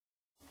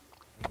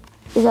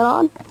Is it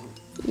on?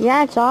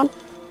 Yeah, it's on.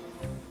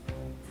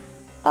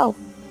 Oh,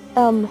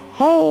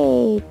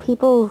 hey,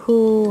 people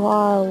who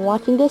are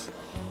watching this.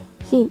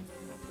 See,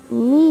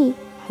 me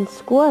and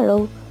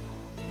Squirrel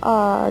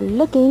are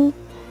looking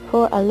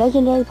for a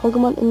legendary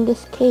Pokemon in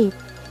this cave.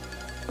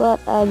 But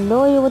I have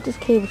no idea what this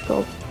cave is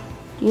called.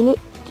 Do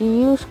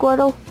you,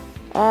 Squirtle?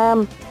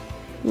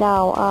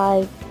 Now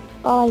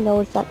all I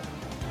know is that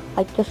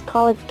I just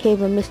call it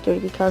Cave of Mystery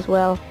because,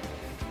 well,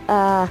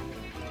 I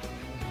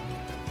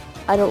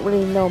don't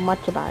really know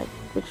much about it,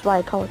 which is why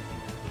I call it.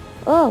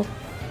 Oh,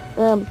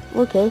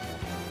 okay.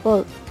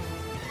 Well,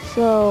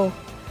 so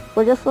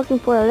we're just looking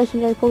for a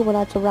legendary Pokemon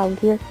that's around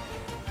here.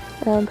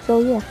 So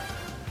yeah,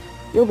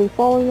 you'll be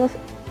following us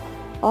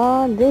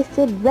on this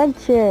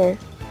adventure.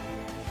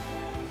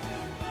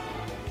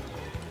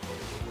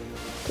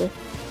 Okay,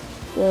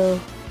 so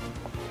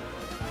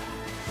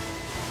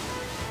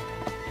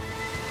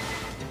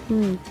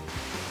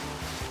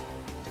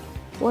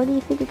what do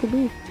you think it could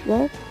be?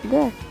 There.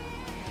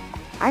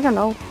 I don't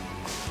know.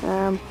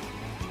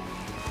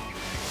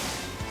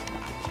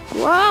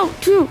 Whoa!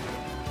 Phew!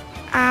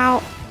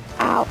 Ow!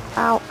 Ow!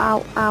 Ow!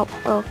 Ow! Ow!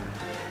 Oh!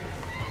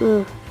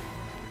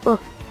 Oh!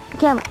 The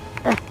camera!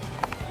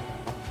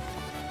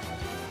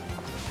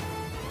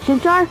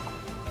 Chimchar?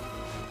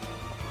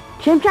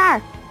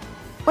 Chimchar!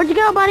 Where'd you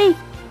go, buddy?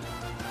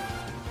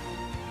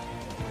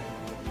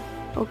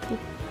 Okay.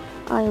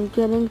 I am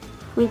getting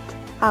freaked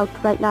out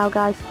right now,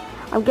 guys.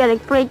 I'm getting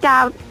freaked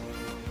out.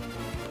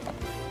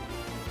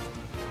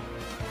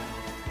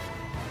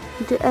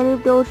 To any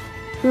of those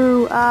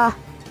who are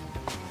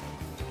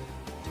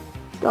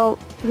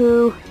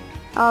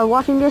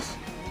watching this,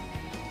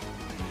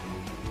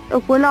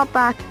 if we're not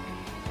back,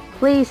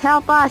 please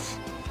help us.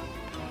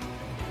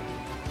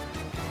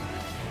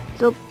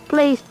 So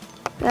please,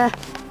 I'm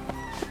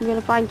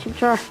gonna find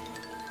Chimchar.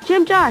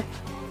 Chimchar!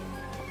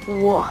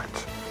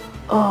 What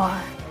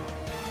are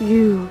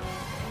you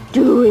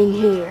doing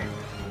here?